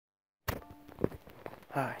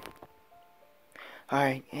Hi.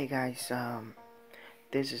 Alright, hey guys,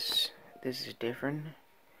 this is different.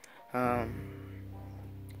 Um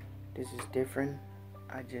this is different.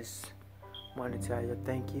 I just want to tell you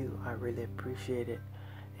thank you. I really appreciate it.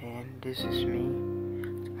 And this is me.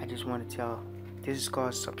 I just want to tell this is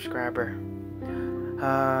called subscriber.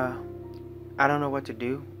 Uh I don't know what to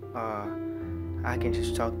do. I can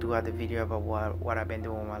just talk throughout the video about what I've been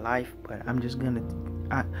doing in my life, but I'm just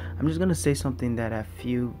gonna say something that I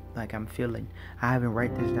feel like I'm feeling. I haven't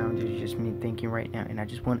write this down. This is just me thinking right now, and I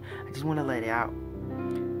just want to let it out.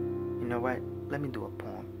 You know what? Let me do a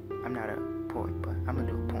poem. I'm not a poet, but I'm gonna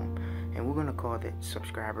do a poem, and we're gonna call it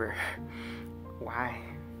subscriber. Why?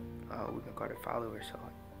 We can call it followers.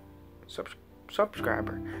 So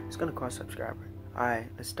subscriber. It's gonna call subscriber. All right,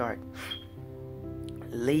 let's start.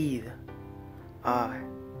 Leave. I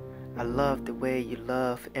love the way you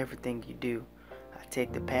love everything you do. I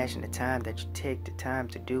take the passion, the time that you take the time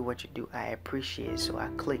to do what you do. I appreciate it, so I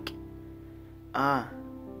click. I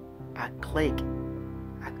click.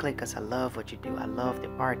 I click because I love what you do. I love the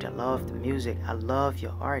art. I love the music. I love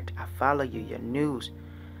your art. I follow you, your news.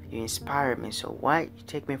 You inspire me. So what? You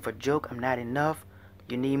take me for a joke? I'm not enough?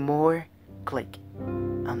 You need more? Click.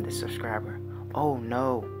 I'm the subscriber. Oh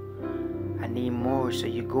no. I need more, so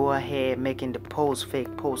you go ahead making the post,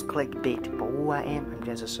 fake post, clickbait. But who I am, I'm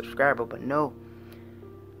just a subscriber. But no,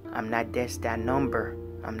 I'm not just that number.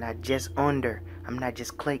 I'm not just under. I'm not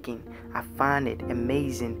just clicking. I find it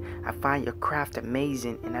amazing. I find your craft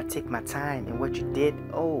amazing, and I take my time. And what you did,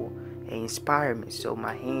 oh, it inspired me. So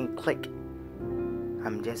my hand click.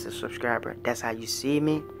 I'm just a subscriber. That's how you see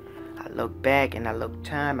me. I look back and I look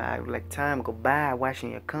time. I let time go by watching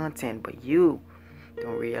your content, but you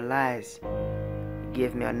don't realize you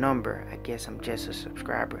give me a number. I guess I'm just a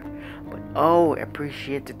subscriber. But oh,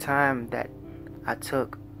 appreciate the time that I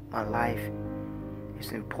took my life.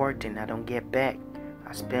 It's important. I don't get back.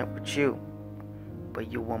 I spent with you,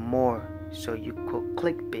 but you want more, so you could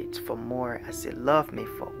click bits for more. I said love me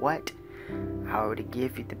for what? I already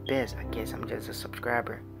gave you the best. I guess I'm just a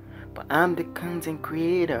subscriber. But I'm the content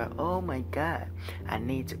creator. Oh my god. I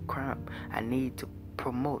need to crump. I need to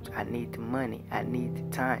promote. I need the money. I need the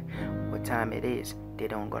time. What time it is? They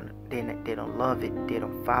don't love it. They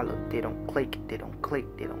don't follow. They don't click. They don't click.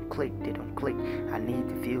 They don't click. They don't click. I need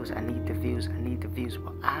the views. I need the views. I need the views.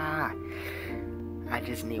 Well, I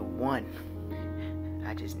just need one.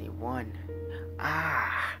 I just need one.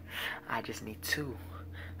 I just need two.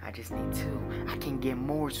 I just need two. I can get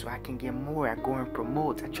more, so I can get more. I go and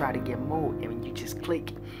promote. I try to get more, and when you just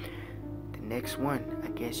click the next one, I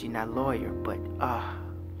guess you're not loyal, but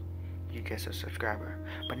you're just a subscriber.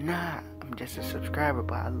 But nah, I'm just a subscriber,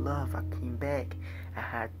 but I love. I came back. I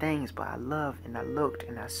had things, but I love, and I looked,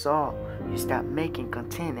 and I saw you stopped making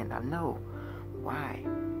content, and I know why.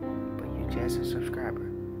 But you're just a subscriber.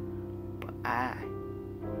 But I'm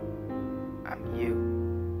you.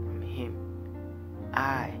 I'm him.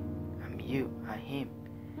 I'm you, I'm him.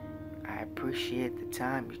 I appreciate the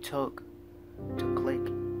time you took to click,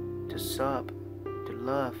 to sub, to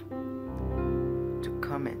love, to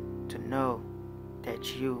comment, to know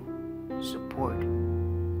that you support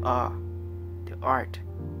the art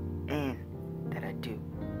and that I do.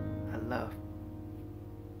 I love.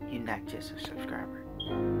 You're not just a subscriber.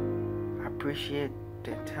 I appreciate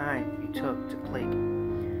the time you took to click.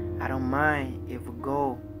 I don't mind if we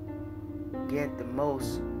go get the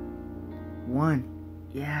most. 1,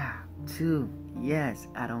 yeah. 2, yes.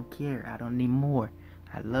 I don't care. I don't need more.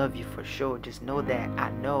 I love you for sure. Just know that I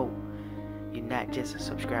know you're not just a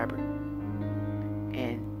subscriber,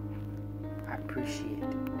 and I appreciate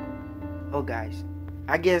it. Oh guys,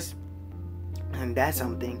 I guess, and that's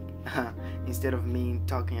something. Instead of me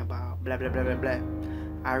talking about blah blah blah blah blah,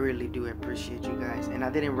 I really do appreciate you guys, and I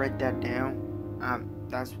didn't write that down.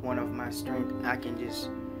 That's one of my strengths. I can just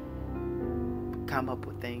come up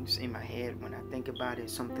with things in my head when I think about it,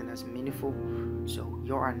 something that's meaningful. So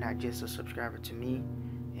you are not just a subscriber to me,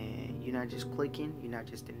 and you're not just clicking. You're not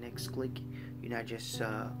just the next click. You're not just.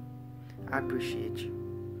 I appreciate you.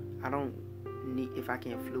 I don't need, if I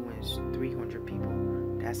can influence 300 people,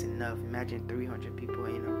 that's enough. Imagine 300 people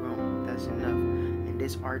in a room. That's enough. And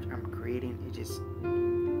this art I'm creating, it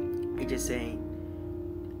just saying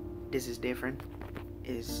this is different.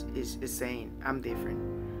 It's saying I'm different.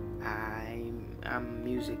 I'm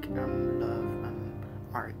music, I'm love, I'm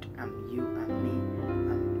art, I'm you, I'm me,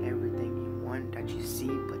 I'm everything in one that you see,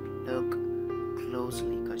 but look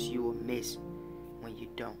closely because you will miss when you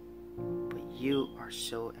don't. But you are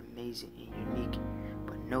so amazing and unique,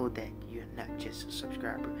 but know that you're not just a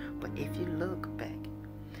subscriber. But if you look back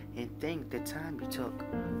and think the time you took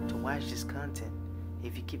to watch this content,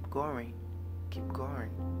 If you keep going, keep going,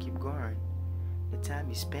 keep going, the time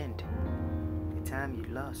you spent, the time you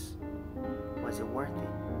lost, was it worth it?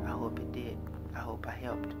 I hope it did. I hope I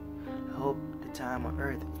helped. I hope the time on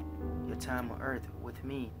earth, your time on earth with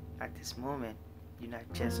me at this moment, you're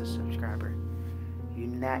not just a subscriber. You're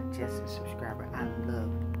not just a subscriber.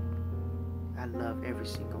 I love every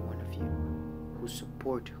single one of you who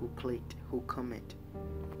support, who clicked, who comment,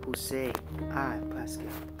 who say, Pascal,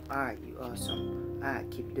 you awesome.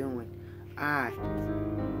 Keep doing. I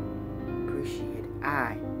appreciate.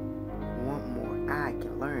 I want more. I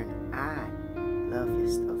can learn. I love your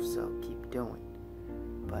stuff, so keep doing.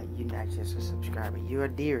 But you're not just a subscriber. You're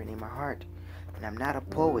dear in my heart. And I'm not a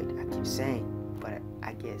poet, I keep saying, but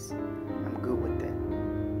I guess I'm good with the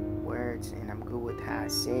words and I'm good with how I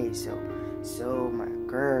say. So my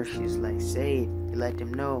girl, she's like, say it. Let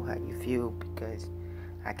them know how you feel, because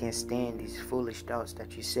I can't stand these foolish thoughts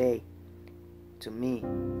that you say to me,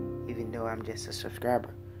 even though I'm just a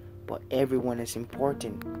subscriber. But everyone is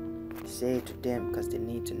important. Say it to them because they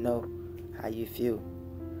need to know how you feel.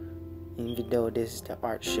 Even though this is the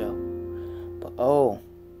art show. But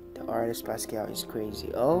the artist Pascal is crazy.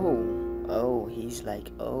 He's like,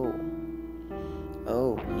 he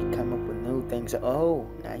come up with new things. Now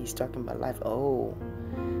he's talking about life.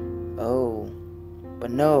 But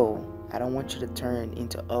no, I don't want you to turn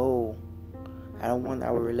into I don't want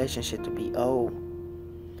our relationship to be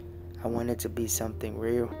I want it to be something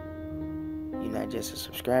real. You're not just a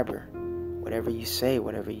subscriber. Whatever you say,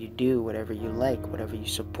 whatever you do, whatever you like, whatever you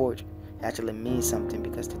support actually means something,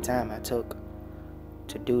 because the time I took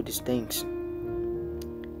to do these things,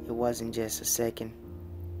 it wasn't just a second,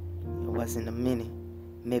 it wasn't a minute,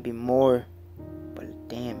 maybe more, but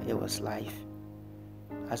damn, it was life.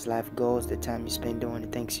 As life goes, the time you spend doing the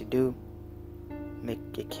things you do, make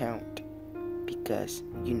it count, because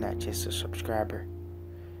you're not just a subscriber.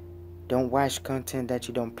 Don't watch content that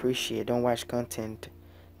you don't appreciate. Don't watch content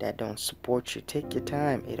that don't support you. Take your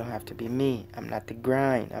time. It don't have to be me. I'm not the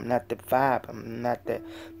grind. I'm not the vibe. I'm not the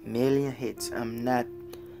million hits. I'm not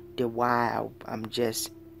the wow. I'm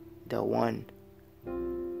just the one.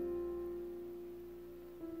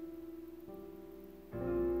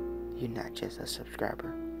 You're not just a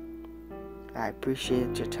subscriber. I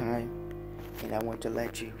appreciate your time, and I want to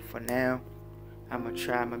let you, for now, I'm going to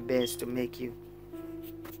try my best to make you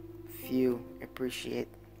feel appreciate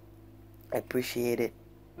it,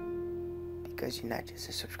 because you're not just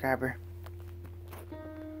a subscriber.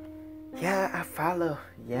 Yeah, I follow.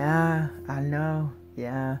 Yeah, I know.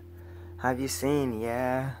 Yeah. Have you seen?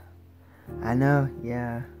 Yeah. I know.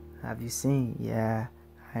 Yeah. Have you seen? Yeah.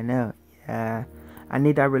 I know. Yeah. I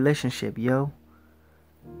need that relationship, yo.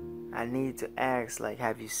 I need to ask, like,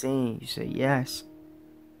 have you seen? You say yes.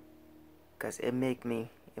 Because it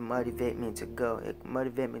motivate me to go. It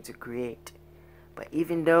motivate me to create. But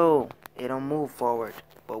even though it don't move forward,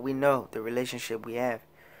 but we know the relationship we have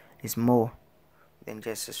is more than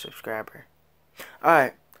just a subscriber.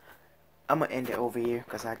 Alright, I'm going to end it over here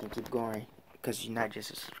because I can keep going, because you're not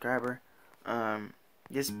just a subscriber.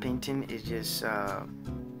 This painting is just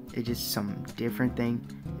it's just some different thing.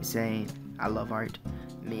 It's saying I love art,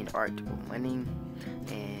 mean art with money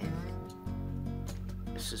and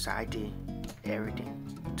society, everything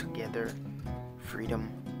together,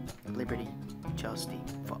 freedom, liberty, justice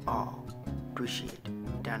for all. Appreciate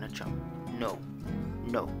Donald Trump. No,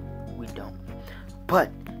 we don't.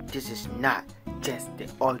 But this is not just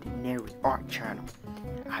the ordinary art channel.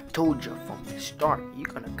 I told you from the start,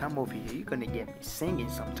 you're gonna come over here, you're gonna get me singing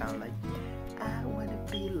sometime, like, I wanna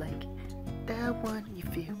be like that one you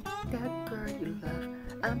feel, that girl you love.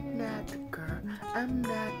 I'm not the girl, I'm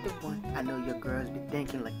not the one. I know your girls be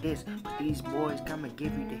thinking like this, but these boys come and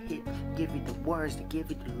give you the hit, give you the words, to give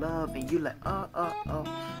you the love, and you like, oh,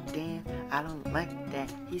 damn, I don't like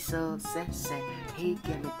that. He's so sad. He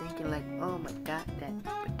get me thinking like, oh my god, that.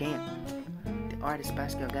 But damn, the artist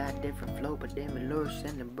Pascal got a different flow, but damn it lures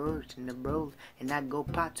and the birds and the bros, and I go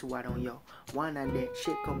part to out on yo. One and that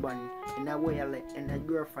shit come running, and that way I let and that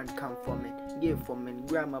girlfriend come for me, give for me,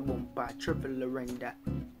 grab my bumper, triple arrange that,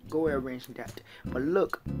 go arrange that. But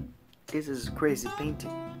look, this is a crazy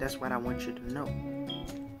painting. That's what I want you to know.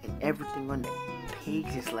 And everything on the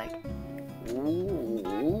page is like,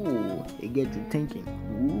 ooh, it gets you thinking,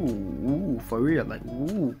 ooh, for real, like,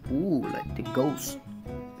 ooh, like the ghost.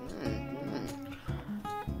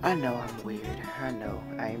 I know I'm weird. I know.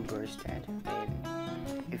 I embrace that.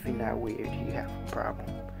 And if you're not weird, you have a problem.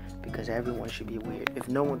 Because everyone should be weird. If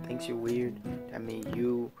no one thinks you're weird, that means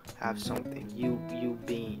you have something. You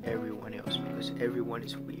being everyone else. Because everyone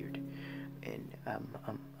is weird. And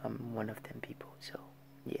I'm one of them people. So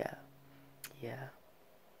yeah.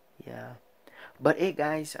 Yeah. But hey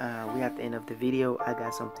guys, we at the end of the video. I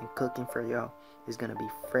got something cooking for y'all. It's gonna be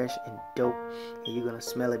fresh and dope, and you're gonna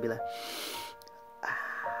smell it, be like,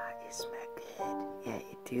 ah, it smell good. Yeah,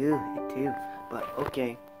 it do. But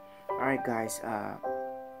okay, all right guys,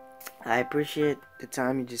 I appreciate the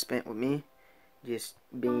time you just spent with me, just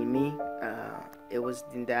being me. It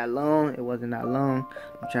wasn't that long.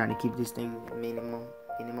 I'm trying to keep this thing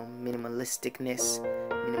minimalisticness,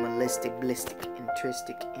 minimalistic, ballistic,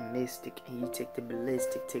 intrinsic, and mystic. And you take the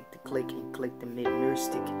ballistic, take the click, and click the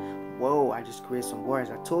mystic. Whoa, I just created some words.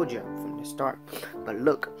 I told you from the start. But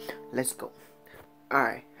look, let's go.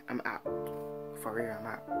 Alright, I'm out. For real, I'm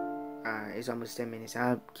out. It's almost 10 minutes.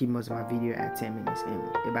 I'll keep most of my video at 10 minutes, and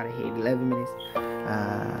about to hit 11 minutes.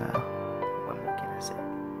 What more can I say?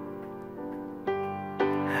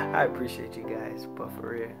 I appreciate you guys, but for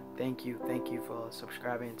real, thank you for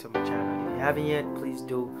subscribing to my channel. If you haven't yet, please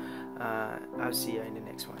do. I'll see you in the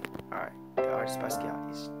next one. Alright, the Artist Pascal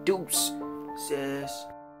is deuce, sis.